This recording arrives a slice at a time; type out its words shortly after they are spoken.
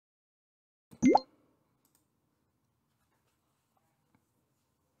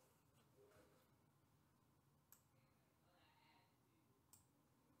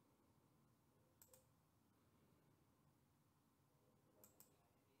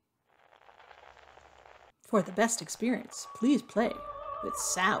For the best experience, please play with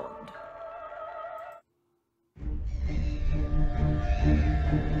sound.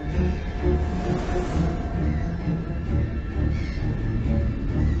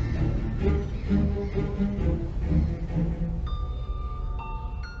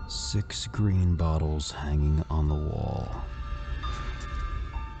 Six green bottles hanging on the wall.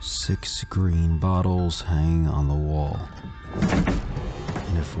 6 green bottles hanging on the wall.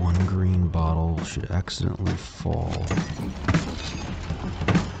 And if one green bottle should accidentally fall,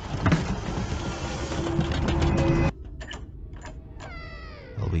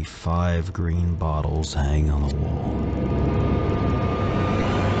 there'll be 5 green bottles hanging on the wall.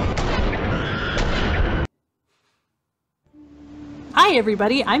 Hi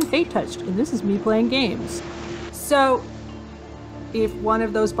everybody, I'm Fate Touched, and this is me playing games. So, if one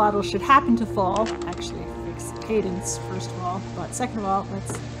of those bottles should happen to fall, actually fix the cadence first of all, but second of all,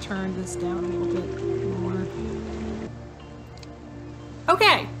 let's turn this down a little bit more.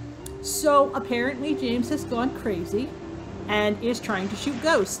 Okay, so apparently James has gone crazy and is trying to shoot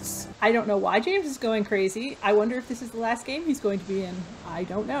ghosts. I don't know why James is going crazy. I wonder if this is the last game he's going to be in. I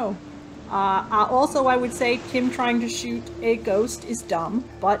don't know. Also, I would say Kim trying to shoot a ghost is dumb,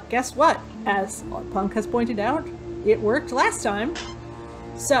 but guess what? As Punk has pointed out, it worked last time.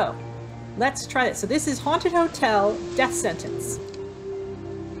 So, let's try this. So this is Haunted Hotel, Death Sentence.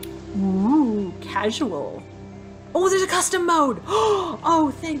 Ooh, casual. Oh, there's a custom mode!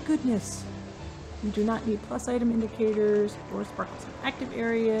 Oh, thank goodness. We do not need plus item indicators or sparkles in active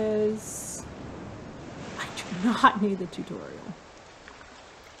areas. I do not need the tutorial.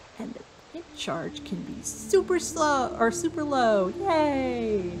 And the hit charge can be super slow or super low.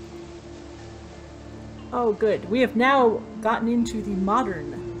 Yay! Oh, good. We have now gotten into the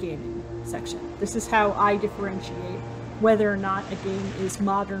modern gaming section. This is how I differentiate whether or not a game is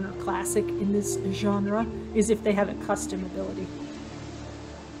modern or classic in this genre, is if they have a custom ability.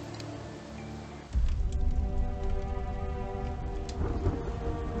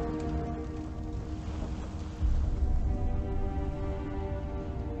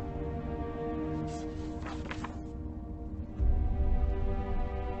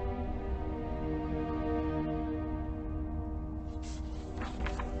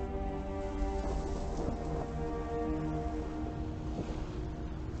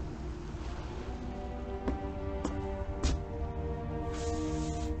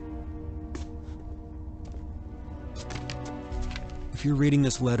 If you're reading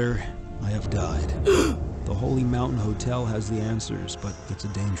this letter, I have died. The Holy Mountain Hotel has the answers, but it's a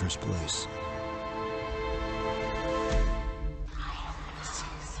dangerous place.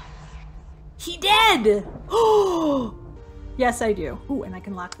 He did! Oh! Yes, I do. Ooh, and I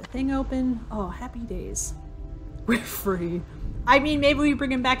can lock the thing open. Oh, happy days. We're free. I mean, maybe we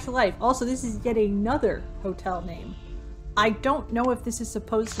bring him back to life. Also, this is yet another hotel name. I don't know if this is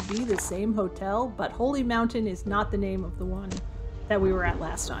supposed to be the same hotel, but Holy Mountain is not the name of the one that we were at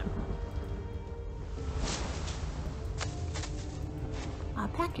last time. A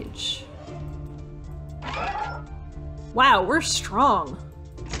package. Wow, we're strong.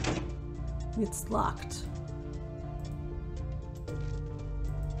 It's locked.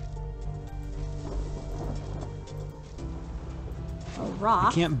 A rock.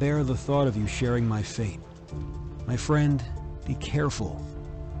 I can't bear the thought of you sharing my fate. My friend, be careful.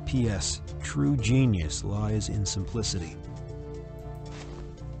 P.S. True genius lies in simplicity.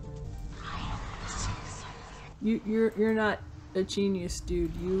 You're not a genius,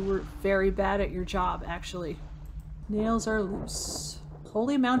 dude. You were very bad at your job, actually. Nails are loose.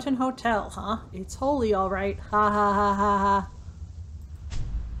 Holy Mountain Hotel, huh? It's holy, all right. Ha ha ha ha ha.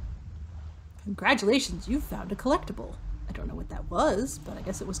 Congratulations, you found a collectible. I don't know what that was, but I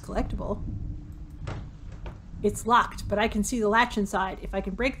guess it was collectible. It's locked, but I can see the latch inside. If I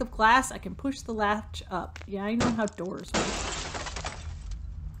can break the glass, I can push the latch up. Yeah, I know how doors work.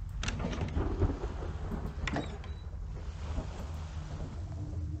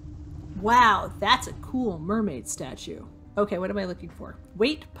 Wow, that's a cool mermaid statue. Okay, what am I looking for?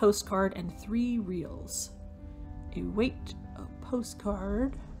 Weight, postcard, and 3 reels. A weight, a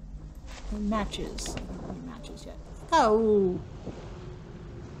postcard, and matches. I don't have any matches yet. Oh!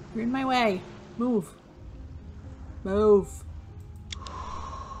 You're in my way. Move. Move.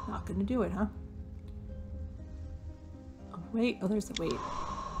 Not gonna do it, huh? Oh, wait. Oh, there's the weight.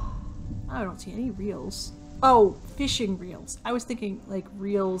 I don't see any reels. Oh, fishing reels. I was thinking, like,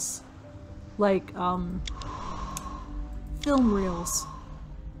 reels... like, film reels.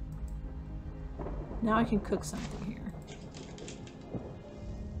 Now I can cook something here.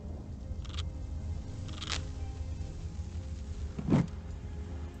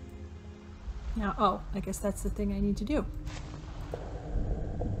 Now, oh, I guess that's the thing I need to do.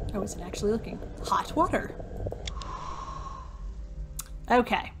 I wasn't actually looking. Hot water.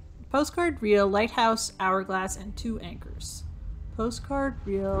 Okay. Postcard reel, lighthouse, hourglass, and 2 anchors. Postcard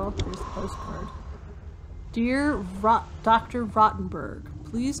reel. Here's the postcard. Dear Dr. Rottenberg,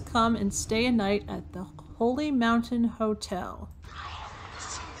 please come and stay a night at the Holy Mountain Hotel.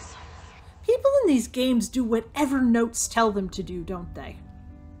 People in these games do whatever notes tell them to do, don't they?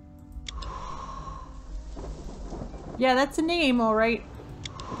 Yeah, that's a name, all right,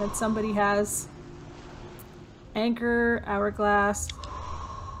 that somebody has. Anchor, hourglass,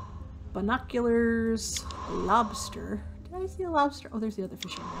 binoculars, lobster. Did I see a lobster? Oh, there's the other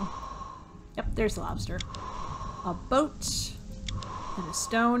fishing reel. Yep, there's the lobster. A boat and a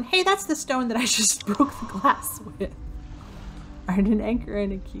stone. Hey, that's the stone that I just broke the glass with. Alright, an anchor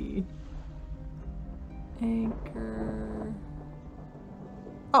and a key. Anchor.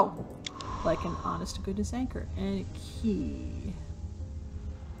 Oh, like an honest to goodness anchor. And a key.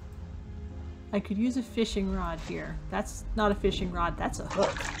 I could use a fishing rod here. That's not a fishing rod, that's a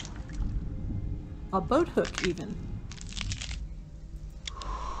hook. A boat hook, even.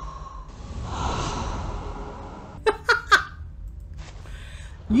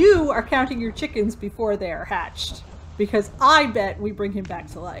 You are counting your chickens before they are hatched. Because I bet we bring him back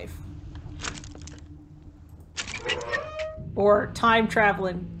to life. Or time travel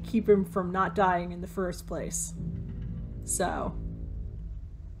and keep him from not dying in the first place. So.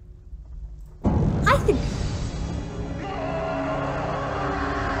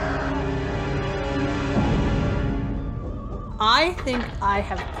 I think I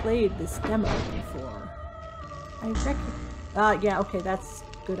have played this demo before. I reckon. Yeah, okay, that's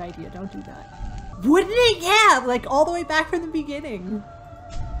a good idea. Don't do that. Wouldn't it? Yeah, like all the way back from the beginning.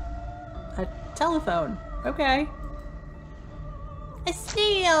 A telephone. Okay. A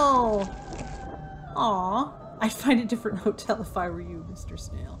snail. Aw. I'd find a different hotel if I were you, Mr.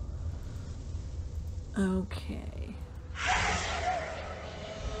 Snail. Okay.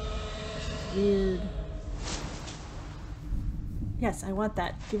 Weird. Yes, I want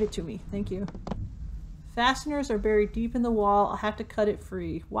that. Give it to me. Thank you. Fasteners are buried deep in the wall. I'll have to cut it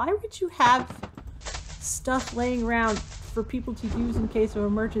free. Why would you have stuff laying around for people to use in case of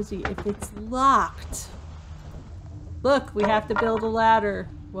emergency if it's locked? Look, we have to build a ladder.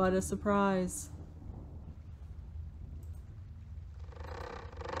 What a surprise.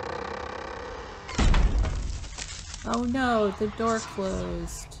 Oh no, the door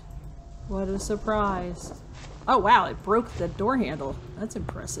closed. What a surprise. Oh wow, it broke the door handle. That's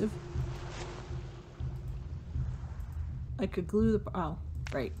impressive. I could glue the... oh,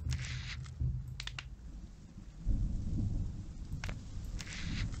 right.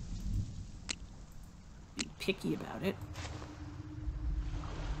 Be picky about it.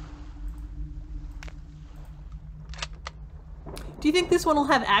 Do you think this one will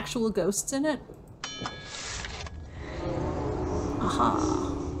have actual ghosts in it? Aha.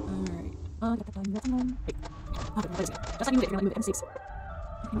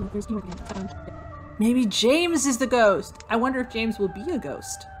 Maybe James is the ghost. I wonder if James will be a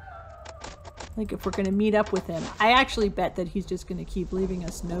ghost. Like if we're gonna meet up with him. I actually bet that he's just gonna keep leaving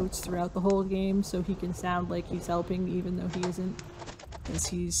us notes throughout the whole game so he can sound like he's helping even though he isn't. Because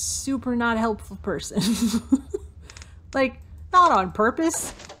he's super not helpful person. Like, not on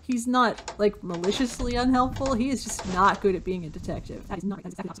purpose. He's not like maliciously unhelpful. He is just not good at being a detective. That is not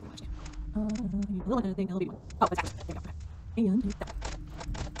exactly opposite of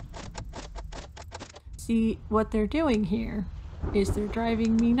See, what they're doing here is they're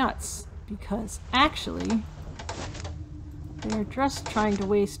driving me nuts because actually they're just trying to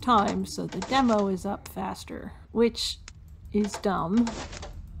waste time so the demo is up faster, which is dumb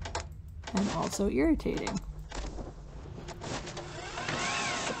and also irritating.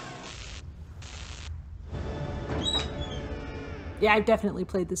 Yeah, I've definitely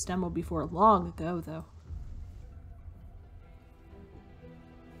played this demo before long ago, though.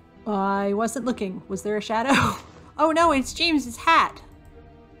 I wasn't looking. Was there a shadow? Oh no, it's James's hat!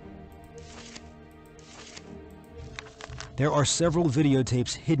 There are several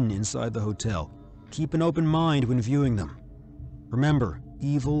videotapes hidden inside the hotel. Keep an open mind when viewing them. Remember,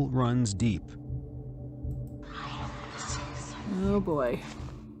 evil runs deep. Oh boy.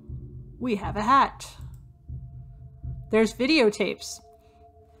 We have a hat. There's videotapes.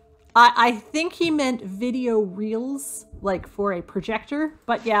 I think he meant video reels, like for a projector,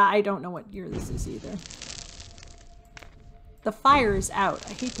 but yeah, I don't know what year this is either. The fire is out.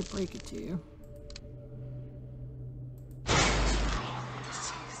 I hate to break it to you.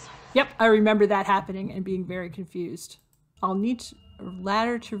 Yep, I remember that happening and being very confused. I'll need to... A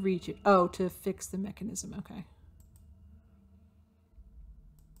ladder to reach it. Oh, to fix the mechanism. Okay.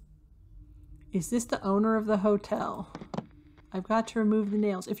 Is this the owner of the hotel? I've got to remove the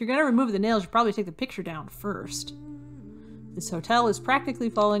nails. If you're going to remove the nails, you probably take the picture down first. This hotel is practically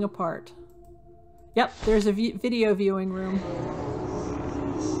falling apart. Yep, there's a video viewing room.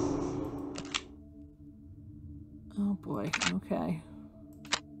 Oh boy, okay.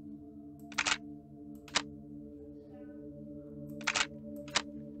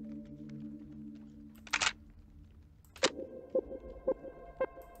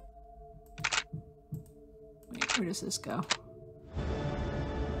 Wait, where does this go?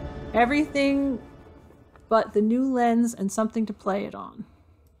 Everything but the new lens and something to play it on.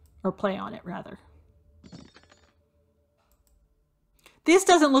 Or play on it, rather. This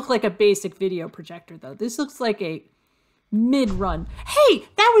doesn't look like a basic video projector, though. This looks like a mid-run. Hey,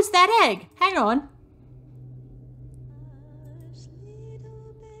 that was that egg. Hang on.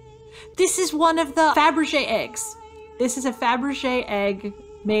 This is one of the Fabergé eggs. This is a Fabergé egg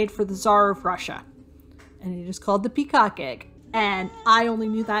made for the Tsar of Russia. And it is called the Peacock egg. And I only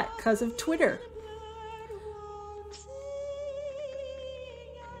knew that because of Twitter.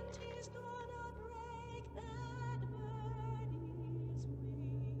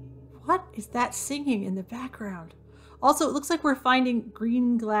 What is that singing in the background? Also, it looks like we're finding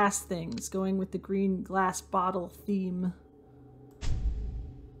green glass things, going with the green glass bottle theme.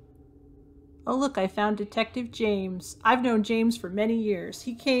 Oh look, I found Detective James. I've known James for many years.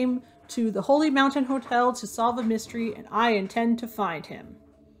 He came to the Holy Mountain Hotel to solve a mystery, and I intend to find him.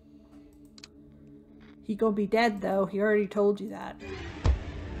 He gonna be dead, though. He already told you that.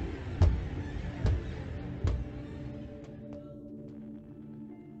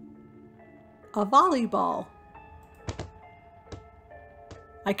 A volleyball.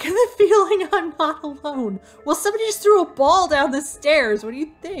 I get the feeling I'm not alone. Well, somebody just threw a ball down the stairs. What do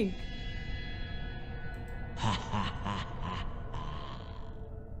you think?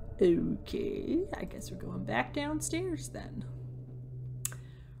 Okay, I guess we're going back downstairs then.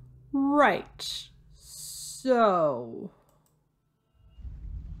 Right. So,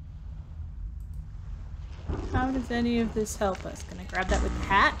 how does any of this help us? Can I grab that with the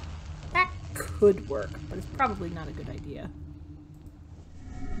hat? That could work, but it's probably not a good idea.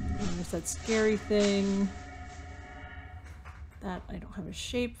 And there's that scary thing that I don't have a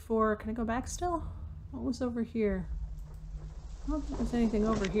shape for. Can I go back still? What was over here? I don't think there's anything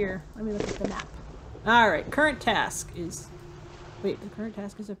over here. Let me look at the map. Alright, current task is... Wait, the current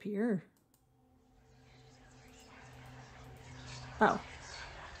task is up here. Oh.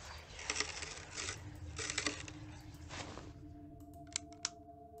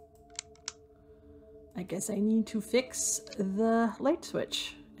 I guess I need to fix the light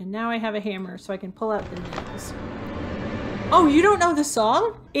switch. And now I have a hammer so I can pull out the nails. Oh, you don't know the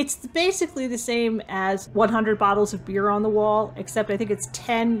song? It's basically the same as 100 bottles of beer on the wall, except I think it's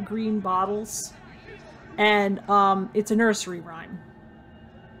 10 green bottles. And it's a nursery rhyme.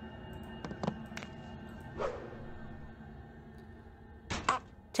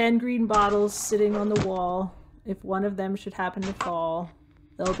 "10 green bottles sitting on the wall. If one of them should happen to fall,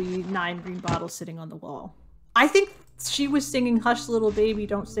 there'll be 9 green bottles sitting on the wall." I think she was singing "Hush Little Baby,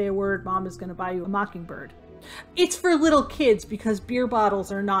 Don't Say a Word, Mom is Gonna Buy You a Mockingbird." It's for little kids because beer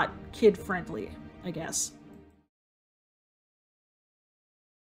bottles are not kid-friendly, I guess.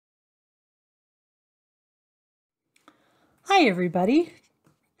 Hi everybody,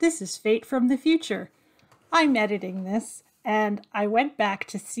 this is Fate from the future. I'm editing this and I went back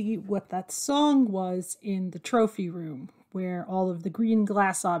to see what that song was in the trophy room where all of the green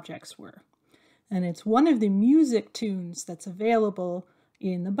glass objects were. And it's one of the music tunes that's available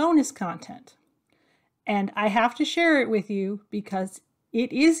in the bonus content. And I have to share it with you because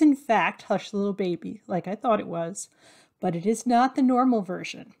it is in fact Hush Little Baby, like I thought it was, but it is not the normal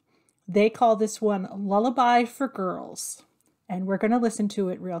version. They call this one Lullaby for Girls, and we're going to listen to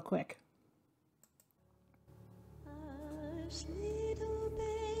it real quick. Hush, little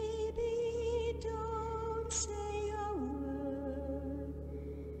baby, don't say a word,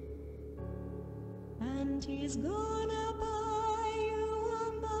 and he's gonna buy you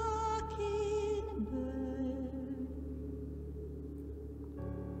a mockingbird.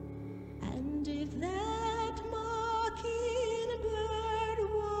 And if that mockingbird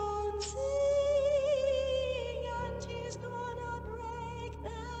won't sing, and he's gonna break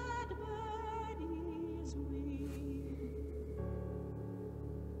that birdie's wing.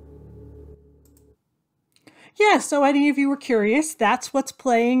 Yeah, so any of you were curious, that's what's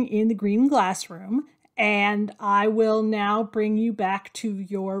playing in the green glass room. And I will now bring you back to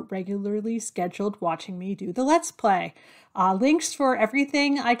your regularly scheduled watching me do the Let's Play. Links for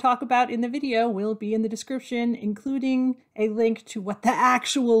everything I talk about in the video will be in the description, including a link to what the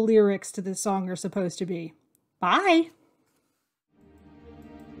actual lyrics to this song are supposed to be. Bye!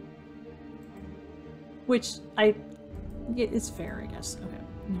 Which it's fair, I guess. Okay,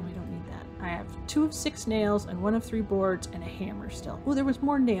 no, I don't need that. I have 2 of 6 nails and 1 of 3 boards and a hammer still. Oh, there was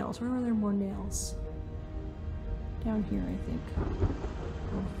more nails. Where were there more nails? Down here, I think.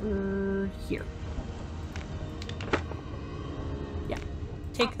 Over here. Yeah.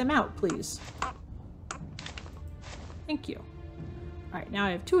 Take them out, please. Thank you. Alright, now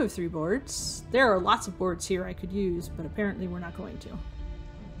I have 2 of 3 boards. There are lots of boards here I could use, but apparently we're not going to.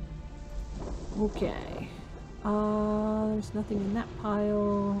 Okay. There's nothing in that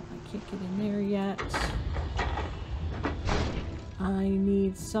pile. I can't get in there yet. I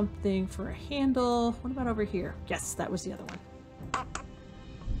need something for a handle. What about over here? Yes, that was the other one.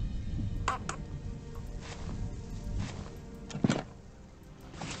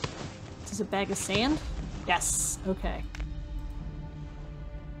 Is this a bag of sand? Yes, okay.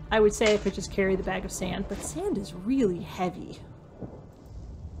 I would say I could just carry the bag of sand, but sand is really heavy.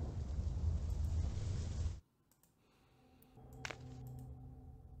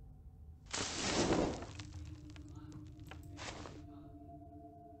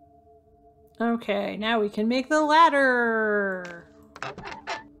 Okay, now we can make the ladder!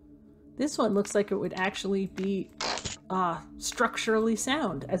 This one looks like it would actually be structurally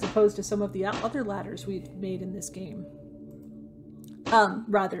sound, as opposed to some of the other ladders we've made in this game.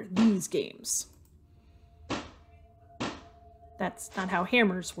 Rather, these games. That's not how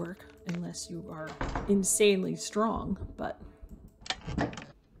hammers work, unless you are insanely strong, but...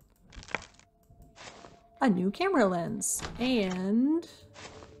 A new camera lens, and...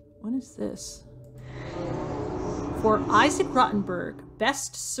 What is this? For Isaac Rottenberg,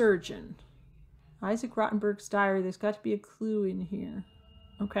 best surgeon. Isaac Rottenberg's diary. There's got to be a clue in here.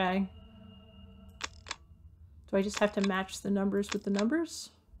 Okay. Do I just have to match the numbers with the numbers?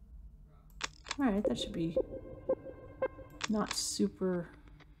 Alright, that should be not super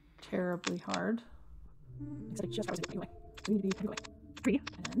terribly hard. It's like just anyway. So we need to be anyway. 3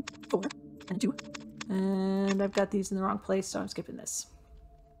 and 4 and 2. And I've got these in the wrong place, so I'm skipping this.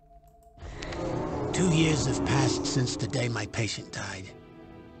 2 years have passed since the day my patient died.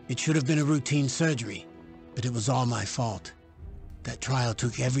 It should have been a routine surgery, but it was all my fault. That trial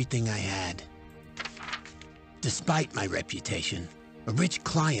took everything I had. Despite my reputation, a rich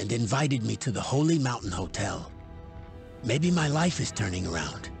client invited me to the Holy Mountain Hotel. Maybe my life is turning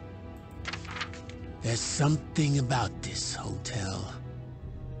around. There's something about this hotel.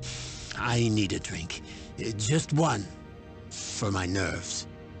 I need a drink. Just one. For my nerves.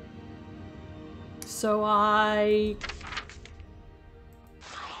 So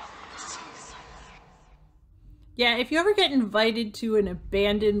yeah, if you ever get invited to an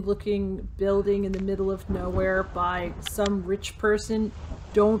abandoned looking building in the middle of nowhere by some rich person,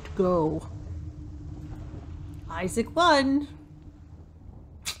 don't go. Isaac won.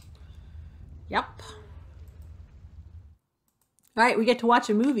 Yep. Alright, we get to watch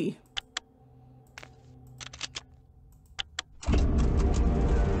a movie.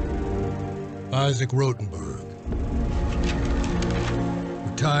 Isaac Rottenberg,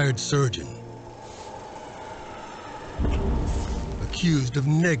 retired surgeon, accused of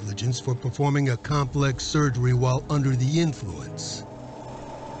negligence for performing a complex surgery while under the influence.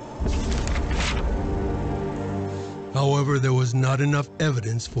 However, there was not enough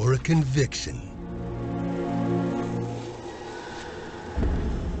evidence for a conviction.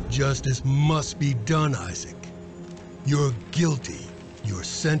 Justice must be done, Isaac. You're guilty. Your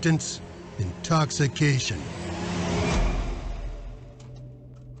sentence? Intoxication.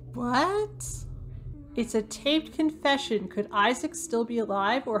 What? It's a taped confession. Could Isaac still be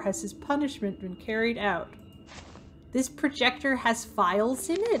alive, or has his punishment been carried out? This projector has files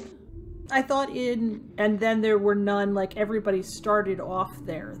in it? I thought in And Then There Were None, like, everybody started off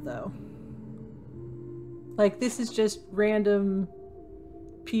there, though. Like, this is just random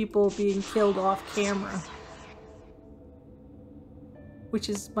people being killed off camera. Which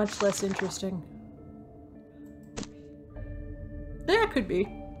is much less interesting. Yeah, it could be.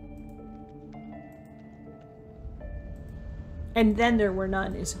 And Then There Were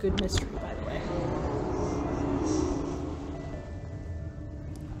None is a good mystery, by the way.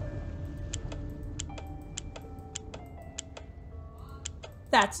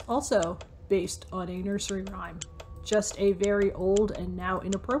 That's also based on a nursery rhyme. Just a very old and now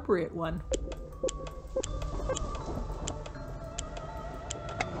inappropriate one.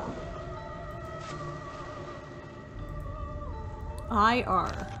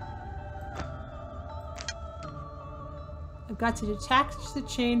 IR. I've got to detach the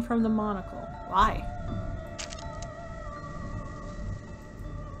chain from the monocle. Why?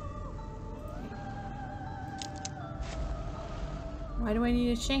 Why do I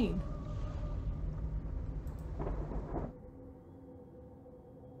need a chain?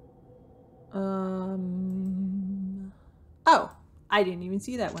 Oh, I didn't even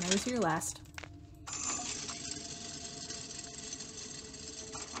see that when I was here last.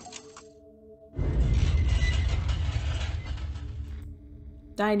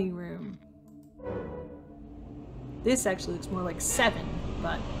 Dining room. This actually looks more like 7,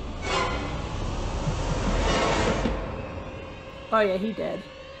 but... Oh yeah, he dead.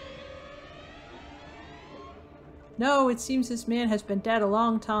 No, it seems this man has been dead a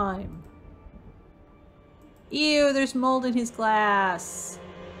long time. Ew, there's mold in his glass.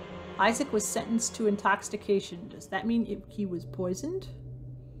 Isaac was sentenced to intoxication. Does that mean he was poisoned?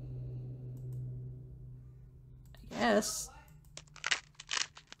 I guess.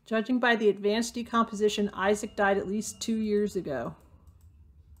 Judging by the advanced decomposition, Isaac died at least 2 years ago.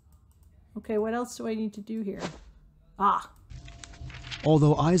 Okay, what else do I need to do here? Ah.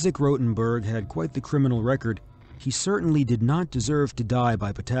 Although Isaac Rotenberg had quite the criminal record, he certainly did not deserve to die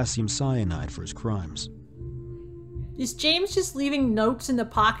by potassium cyanide for his crimes. Is James just leaving notes in the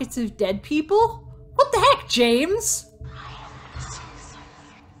pockets of dead people? What the heck, James?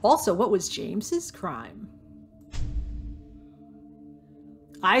 Also, what was James's crime?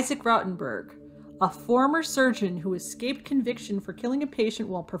 Isaac Rotenberg, a former surgeon who escaped conviction for killing a patient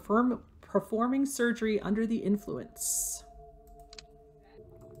while performing surgery under the influence.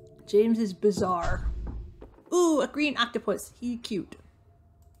 James is bizarre. Ooh, a green octopus. He cute.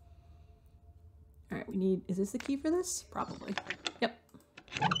 Alright, we need... Is this the key for this? Probably. Yep.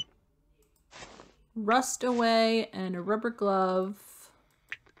 Rust away and a rubber glove.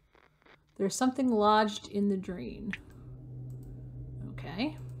 There's something lodged in the drain.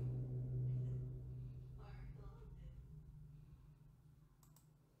 Okay.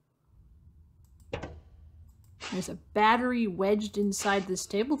 There's a battery wedged inside this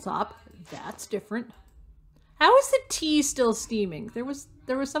tabletop. That's different. How is the tea still steaming? There was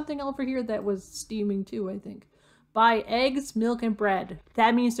something over here that was steaming too, I think. Buy eggs, milk, and bread.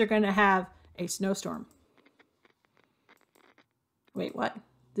 That means they're going to have a snowstorm. Wait, what?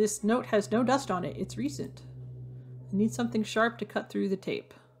 This note has no dust on it. It's recent. I need something sharp to cut through the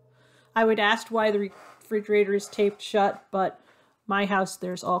tape. I would ask why the refrigerator is taped shut, but my house,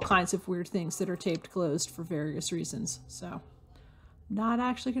 there's all kinds of weird things that are taped closed for various reasons. So, not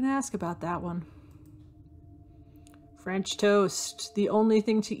actually going to ask about that one. French toast, the only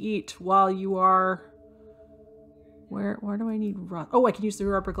thing to eat while you are... Where do I need rubber? Oh, I can use the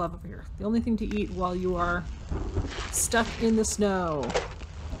rubber glove over here. The only thing to eat while you are stuck in the snow.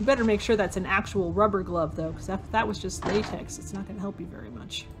 You better make sure that's an actual rubber glove, though, because if that was just latex, it's not going to help you very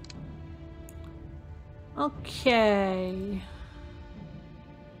much. Okay.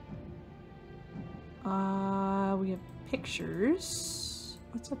 We have pictures.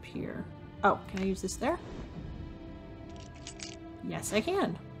 What's up here? Oh, can I use this there? Yes, I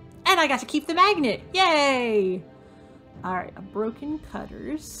can. And I got to keep the magnet! Yay! Alright, a broken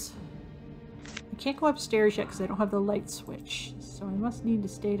cutters. I can't go upstairs yet because I don't have the light switch. So I must need to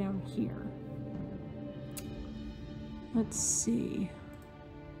stay down here. Let's see.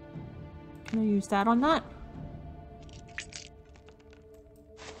 Can I use that on that?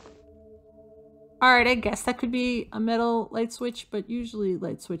 Alright, I guess that could be a metal light switch, but usually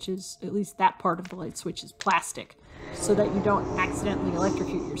light switches, at least that part of the light switch, is plastic, so that you don't accidentally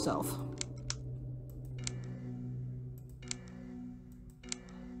electrocute yourself.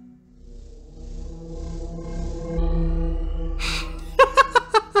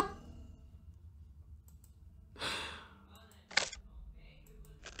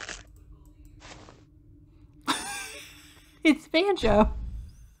 It's Banjo.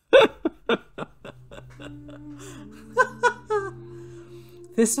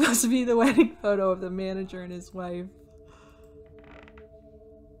 This must be the wedding photo of the manager and his wife.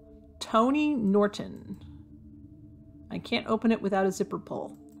 Tony Norton. I can't open it without a zipper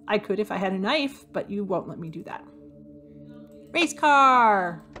pull. I could if I had a knife, but you won't let me do that. Race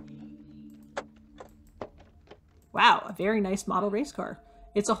car! Wow, a very nice model race car.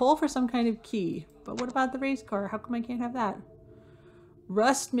 It's a hole for some kind of key. But what about the race car? How come I can't have that?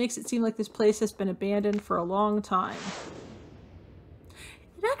 Rust makes it seem like this place has been abandoned for a long time.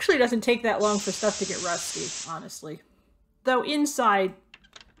 It actually doesn't take that long for stuff to get rusty, honestly. Though inside,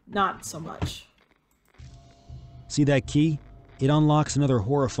 not so much. See that key? It unlocks another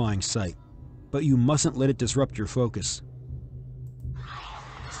horrifying sight. But you mustn't let it disrupt your focus.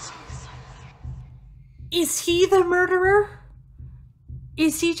 Is he the murderer?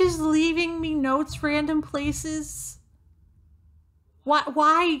 Is he just leaving me notes random places?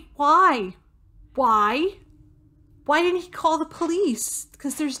 Why? Why didn't he call the police?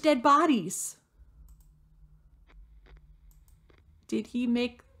 Because there's dead bodies. Did he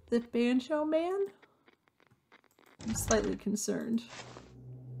make the Banjo Man? I'm slightly concerned.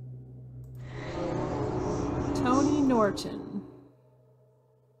 Tony Norton.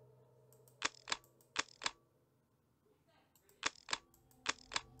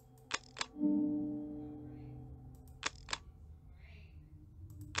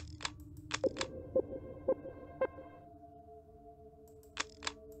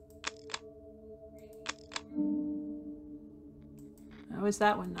 How is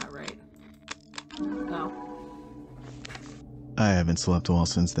that one not right? No. I haven't slept well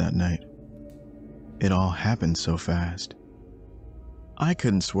since that night. It all happened so fast. I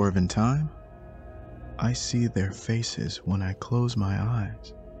couldn't swerve in time. I see their faces when I close my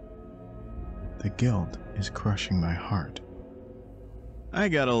eyes. The guilt is crushing my heart. I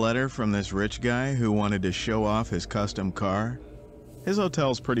got a letter from this rich guy who wanted to show off his custom car. His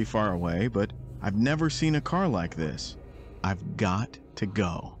hotel's pretty far away, but I've never seen a car like this. I've got to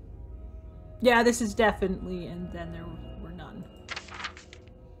go. Yeah, this is definitely, and then there were none.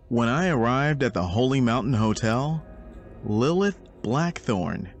 When I arrived at the Holy Mountain Hotel, Lilith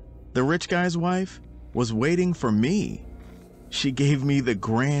Blackthorne, the rich guy's wife, was waiting for me. She gave me the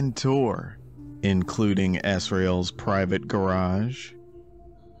grand tour, including Asriel's private garage.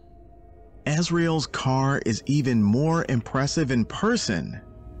 Asriel's car is even more impressive in person.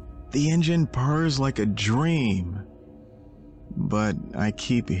 The engine purrs like a dream. But I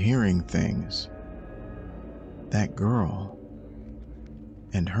keep hearing things. That girl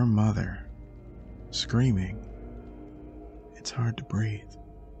and her mother screaming. It's hard to breathe.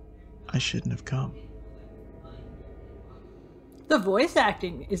 I shouldn't have come. The voice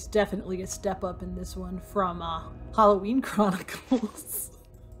acting is definitely a step up in this one from Halloween Chronicles.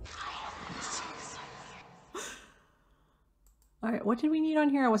 Alright, what did we need on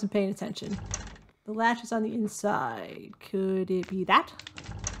here? I wasn't paying attention. The latch is on the inside. Could it be that?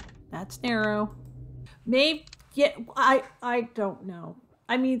 That's narrow. Maybe, yeah, I don't know.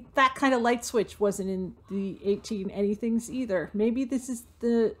 I mean, that kind of light switch wasn't in the 18 anythings either. Maybe this is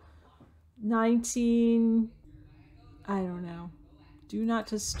the 19... I don't know. Do not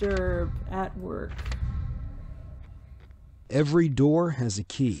disturb at work. Every door has a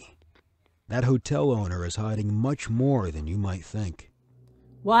key. That hotel owner is hiding much more than you might think.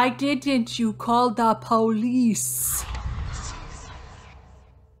 Why didn't you call the police?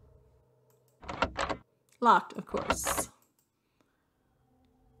 Locked, of course.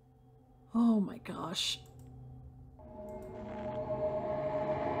 Oh my gosh.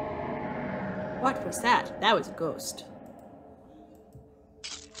 What was that? That was a ghost.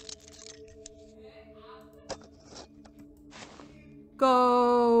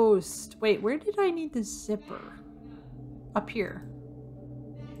 Ghost! Wait, where did I need the zipper? Up here.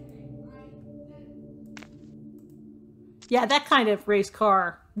 Yeah, that kind of race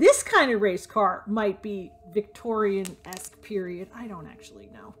car. This kind of race car might be Victorian-esque period. I don't actually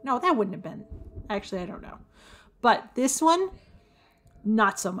know. No, that wouldn't have been. Actually, I don't know. But this one,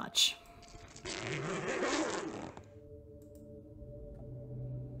 not so much.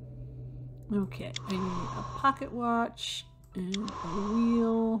 Okay, I need a pocket watch and a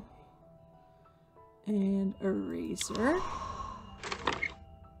wheel and a razor.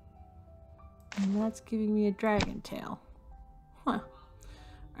 And that's giving me a dragon tail. Huh.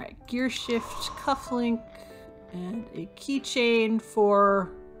 Alright, gear shift, cufflink, and a keychain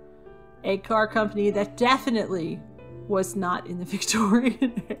for a car company that definitely was not in the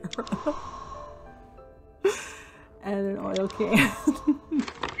Victorian era. And an oil can.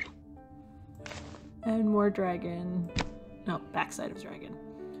 And more dragon. No, backside of dragon.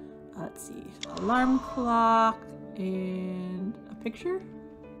 Let's see. Alarm clock and a picture?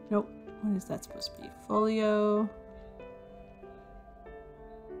 Nope. What is that supposed to be? Folio.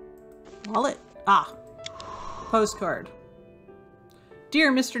 Wallet. Ah. Postcard.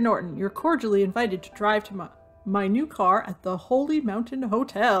 Dear Mr. Norton, you're cordially invited to drive to my new car at the Holy Mountain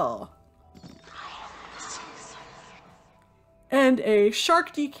Hotel. And a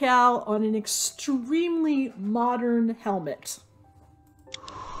shark decal on an extremely modern helmet.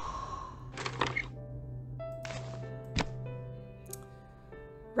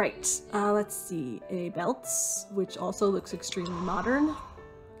 Right, let's see. A belt, which also looks extremely modern.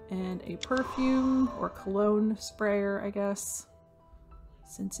 And a perfume or cologne sprayer, I guess,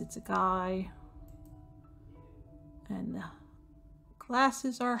 since it's a guy. And the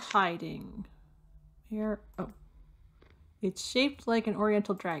glasses are hiding. Here. Oh. It's shaped like an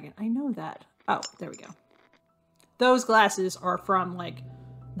oriental dragon. I know that. Oh, there we go. Those glasses are from, like,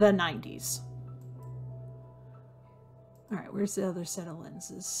 the 90s. Alright, where's the other set of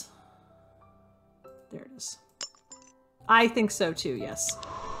lenses? There it is. I think so too, yes.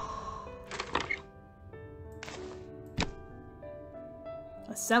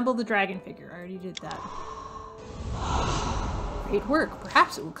 Assemble the dragon figure. I already did that. Great work.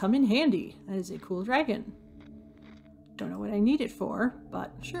 Perhaps it will come in handy. That is a cool dragon. Don't know what I need it for,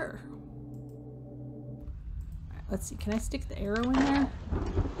 but sure. Alright, let's see. Can I stick the arrow in there?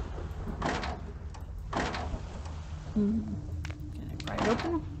 Can I pry it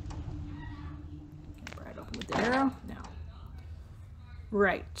open? Can I pry it open with the arrow? No.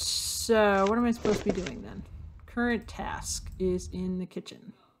 Right. So, what am I supposed to be doing then? Current task is in the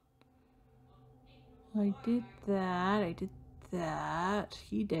kitchen. I did that. I did that.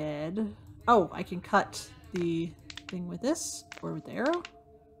 He did. Oh, I can cut the thing with this or with the arrow?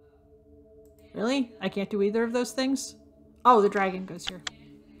 Really? I can't do either of those things? Oh, the dragon goes here.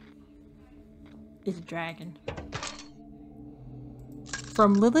 It's a dragon.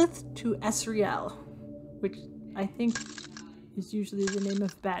 From Lilith to Esriel, which I think is usually the name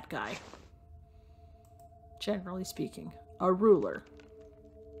of bad guy. Generally speaking. A ruler.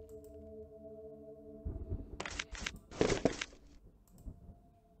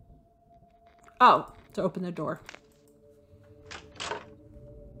 Oh, to open the door.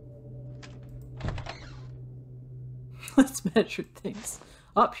 Let's measure things.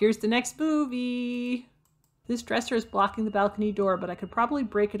 Oh, here's the next movie. This dresser is blocking the balcony door, but I could probably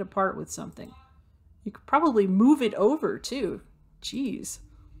break it apart with something. You could probably move it over, too. Jeez.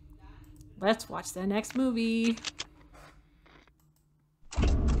 Let's watch the next movie.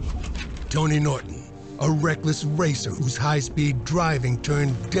 Tony Norton, a reckless racer whose high-speed driving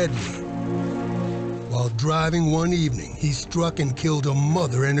turned deadly. While driving one evening, he struck and killed a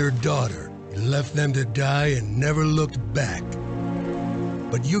mother and her daughter. He left them to die and never looked back.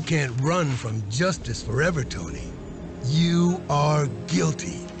 But you can't run from justice forever, Tony. You are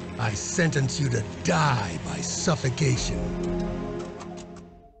guilty. I sentence you to die by suffocation.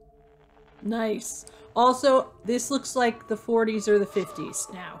 Nice. Also, this looks like the 40s or the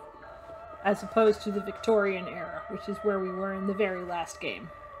 50s now, as opposed to the Victorian era, which is where we were in the very last game.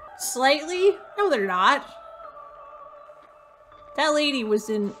 Slightly? No, they're not. That lady was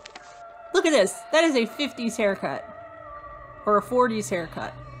in... Look at this. That is a 50s haircut. Or a 40s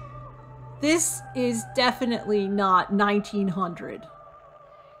haircut. This is definitely not 1900.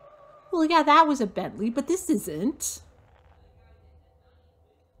 Well, yeah, that was a Bentley, but this isn't.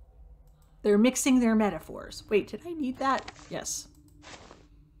 They're mixing their metaphors. Wait, did I need that? Yes.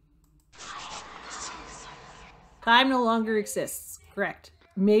 Time no longer exists. Correct.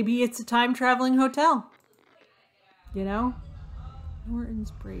 Maybe it's a time-traveling hotel. You know? Norton's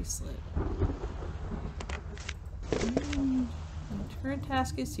bracelet. My current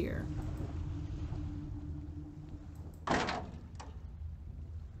task is here.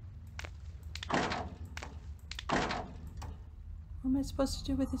 What am I supposed to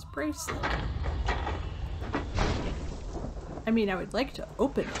do with this bracelet? I mean, I would like to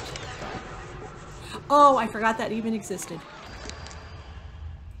open it. Oh, I forgot that even existed.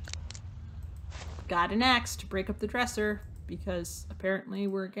 Got an axe to break up the dresser, because apparently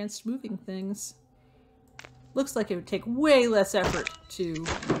we're against moving things. Looks like it would take way less effort to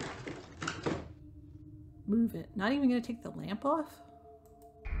move it. Not even gonna take the lamp off?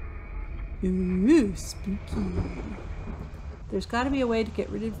 Ooh, spooky. There's gotta be a way to get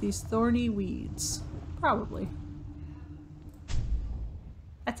rid of these thorny weeds. Probably.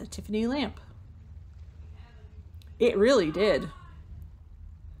 That's a Tiffany lamp. It really did.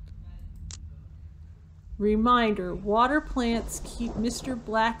 Reminder, water plants keep Mr.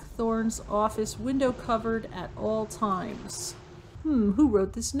 Blackthorn's office window covered at all times. Who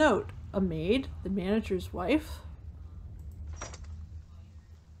wrote this note? A maid? The manager's wife?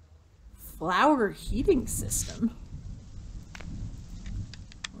 Flower heating system?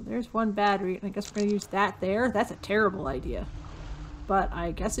 Well, there's one battery, and I guess we're gonna use that there. That's a terrible idea. But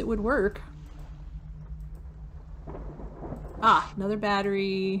I guess it would work. Ah, another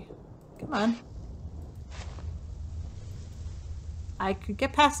battery. Come on. I could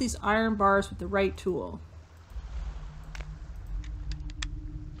get past these iron bars with the right tool.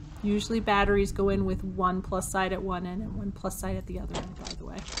 Usually batteries go in with one plus side at one end and one plus side at the other end, by the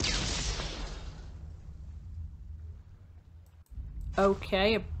way.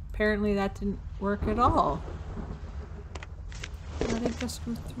 Okay, apparently that didn't work at all. Why did I just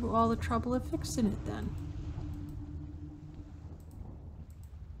go through all the trouble of fixing it then?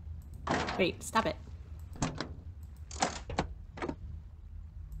 Wait, stop it.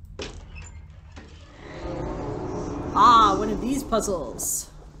 one of these puzzles.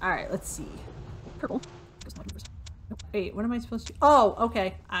 Alright, let's see. Purple. Nope. Wait, what am I supposed to do? Oh,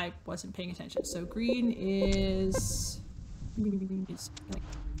 okay. I wasn't paying attention. So green is like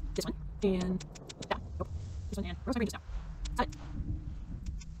this one. And that. Nope. This one and where's my green just now? Got it.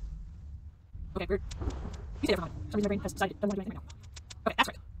 Okay, weird. You say that for a moment. For some reason my brain has decided it doesn't want to do anything right now. Okay, that's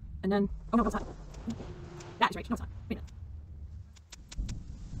right. And then, oh no, that's not. That is right. No, it's not. Wait a minute.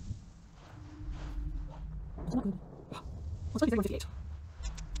 That's not good. Let's look at 3158.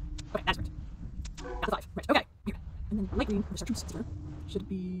 Okay, that's right. That's the 5. Right, okay. Here. And then light green, which is our truth sister, should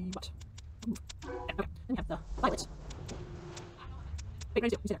be what? Ooh. Yeah, okay. Then we have the violet. Wait, what did I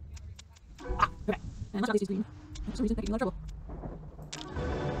do? You say there. Ah, okay. And let's not these green. And for some reason, that gave me a lot of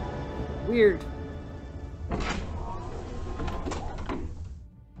trouble. Weird.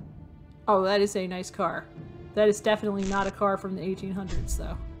 Oh, that is a nice car. That is definitely not a car from the 1800s,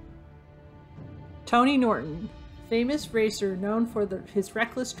 though. Tony Norton, famous racer known for his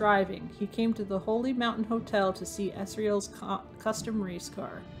reckless driving. He came to the Holy Mountain Hotel to see Esriel's custom race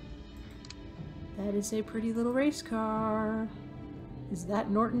car. That is a pretty little race car. Is that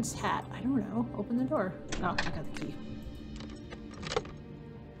Norton's hat? I don't know. Open the door. Oh, I got the key.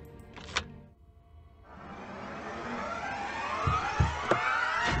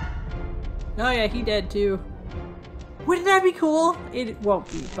 Oh yeah, he dead too. Wouldn't that be cool? It won't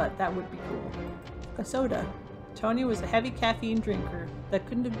be, but that would be cool. A soda. Tony was a heavy caffeine drinker. That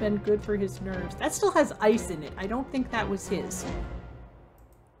couldn't have been good for his nerves. That still has ice in it. I don't think that was his.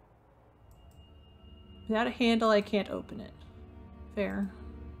 Without a handle, I can't open it. Fair.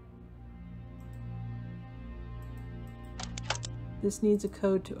 This needs a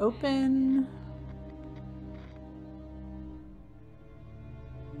code to open.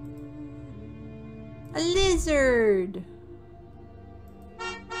 A lizard! The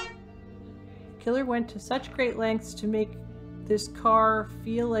killer went to such great lengths to make this car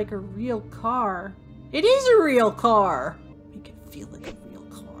feel like a real car. It is a real car! Make it feel like a real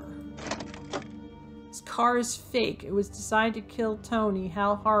car. This car is fake. It was designed to kill Tony.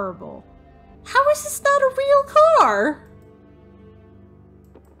 How horrible. How is this not a real car?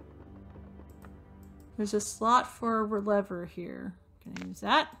 There's a slot for a lever here. Can I use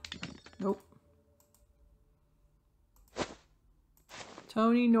that? Nope.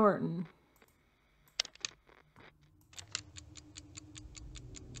 Tony Norton.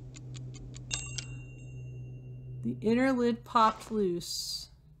 The inner lid popped loose.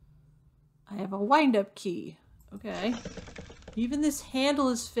 I have a wind-up key. Okay. Even this handle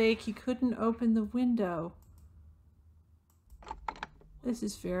is fake. He couldn't open the window. This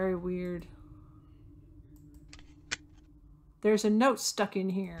is very weird. There's a note stuck in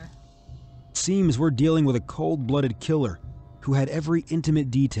here. Seems we're dealing with a cold-blooded killer who had every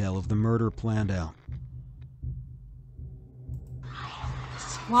intimate detail of the murder planned out.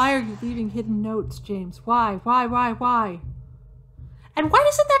 Why are you leaving hidden notes, James? Why? Why? And why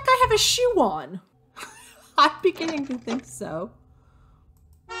doesn't that guy have a shoe on? I'm beginning to think so.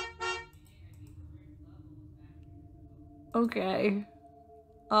 Okay.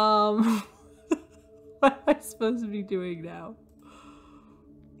 What am I supposed to be doing now?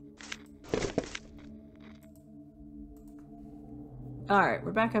 Alright,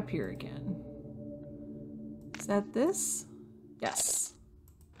 we're back up here again. Is that this? Yes.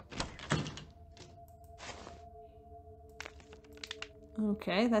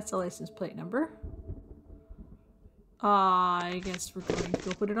 Okay, that's the license plate number. I guess we're going to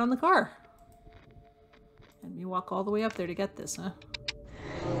go put it on the car. And we walk all the way up there to get this, huh?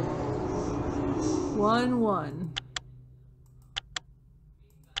 1-1.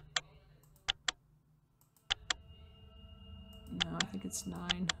 No, I think it's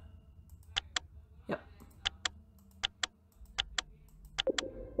 9. Yep.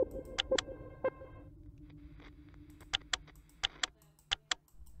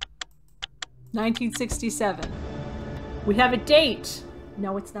 $1967. We have a date.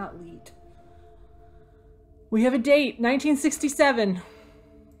 No, it's not lead. We have a date. 1967.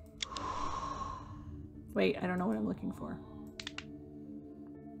 Wait, I don't know what I'm looking for.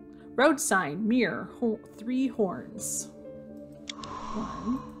 Road sign, mirror, 3 horns.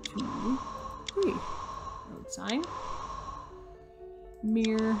 1, 2, 3. Road sign.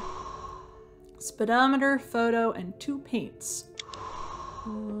 Mirror. Speedometer, photo, and 2 paints.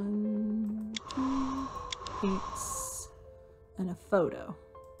 1, 2 paints, and a photo.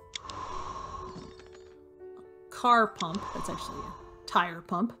 A car pump. That's actually a tire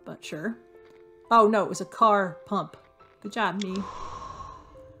pump, but sure. Oh no, it was a car pump. Good job, me.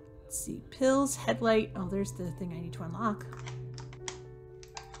 Let's see. Pills, headlight. Oh, there's the thing I need to unlock.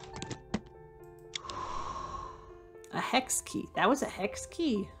 A hex key. That was a hex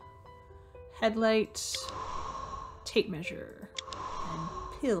key. Headlight, tape measure, and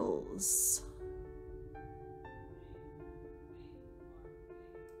pills.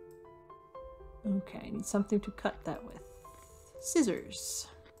 Okay, I need something to cut that with. Scissors.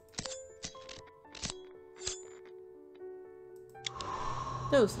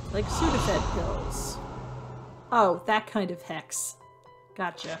 Those look like Sudafed pills. Oh, that kind of hex.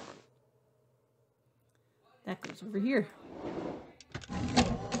 Gotcha. That goes over here.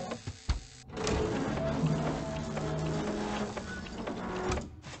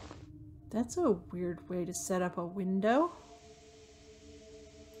 That's a weird way to set up a window.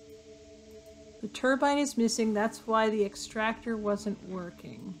 The turbine is missing, that's why the extractor wasn't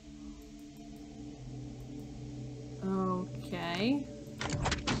working. Okay.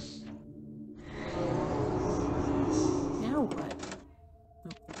 Now what?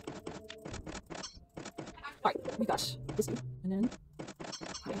 Oh. Alright, we got this key, and then...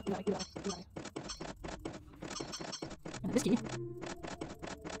 And then this key.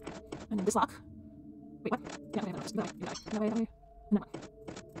 And then this lock. Wait, what? Yeah, no, and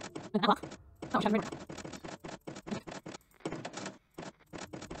that lock. Oh, I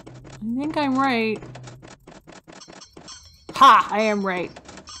think I'm right. Ha! I am right.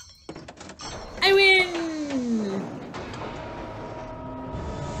 I win!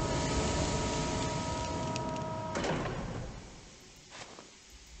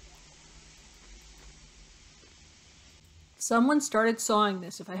 Someone started sawing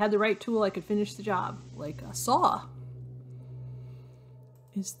this. If I had the right tool, I could finish the job. Like a saw.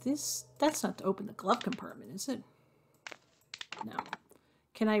 Is this... That's not to open the glove compartment, is it? No.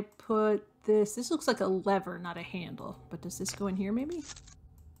 Can I put this... This looks like a lever, not a handle. But does this go in here, maybe?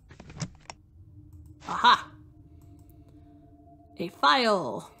 Aha! A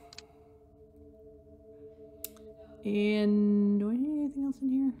file! And... Do I need anything else in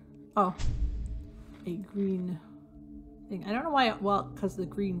here? Oh. A green thing. I don't know why... Well, because the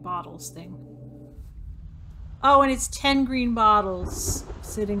green bottles thing. Oh, and it's 10 green bottles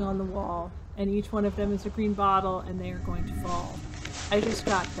sitting on the wall. And each one of them is a green bottle, and they are going to fall. I just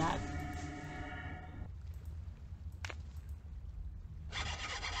got that.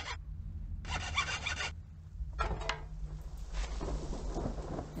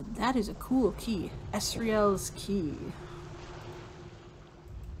 And that is a cool key. Esriel's key.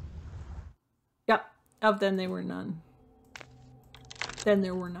 Yep. Of them, they were none. Then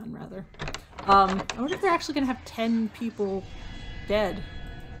there were none, rather. I wonder if they're actually going to have 10 people dead.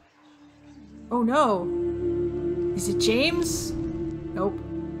 Oh no! Is it James? Nope.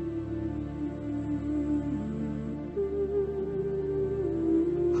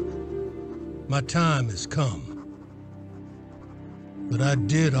 My time has come. But I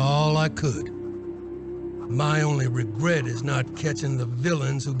did all I could. My only regret is not catching the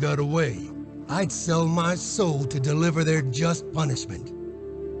villains who got away. I'd sell my soul to deliver their just punishment.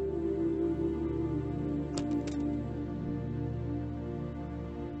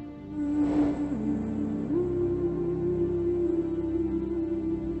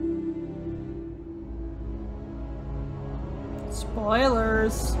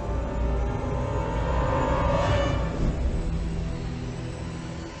 Spoilers.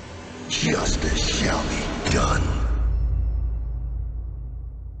 Justice shall be done.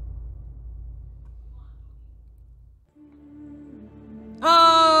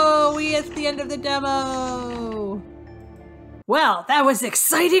 Oh, we at the end of the demo. Well, that was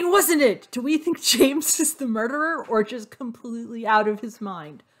exciting, wasn't it? Do we think James is the murderer or just completely out of his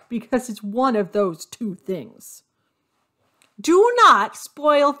mind? Because it's one of those two things. Do not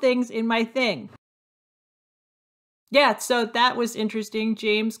spoil things in my thing. Yeah, so that was interesting.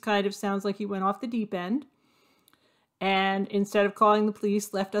 James kind of sounds like he went off the deep end. And instead of calling the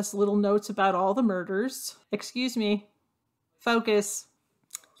police, left us little notes about all the murders. Excuse me. Focus.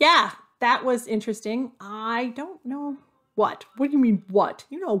 Yeah, that was interesting. I don't know what. What do you mean what?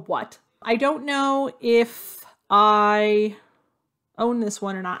 You know what. I don't know if I own this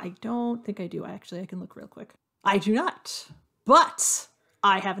one or not. I don't think I do. Actually, I can look real quick. I do not. But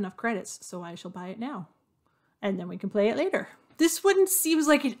I have enough credits, so I shall buy it now. And then we can play it later. This one seems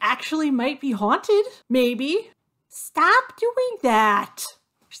like it actually might be haunted. Maybe. Stop doing that.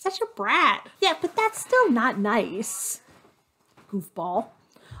 You're such a brat. Yeah, but that's still not nice. Goofball.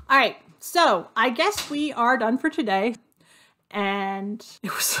 All right, so I guess we are done for today. And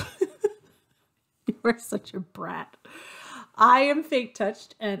it was... You are such a brat. I am Fake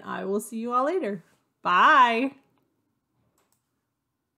Touched, and I will see you all later. Bye.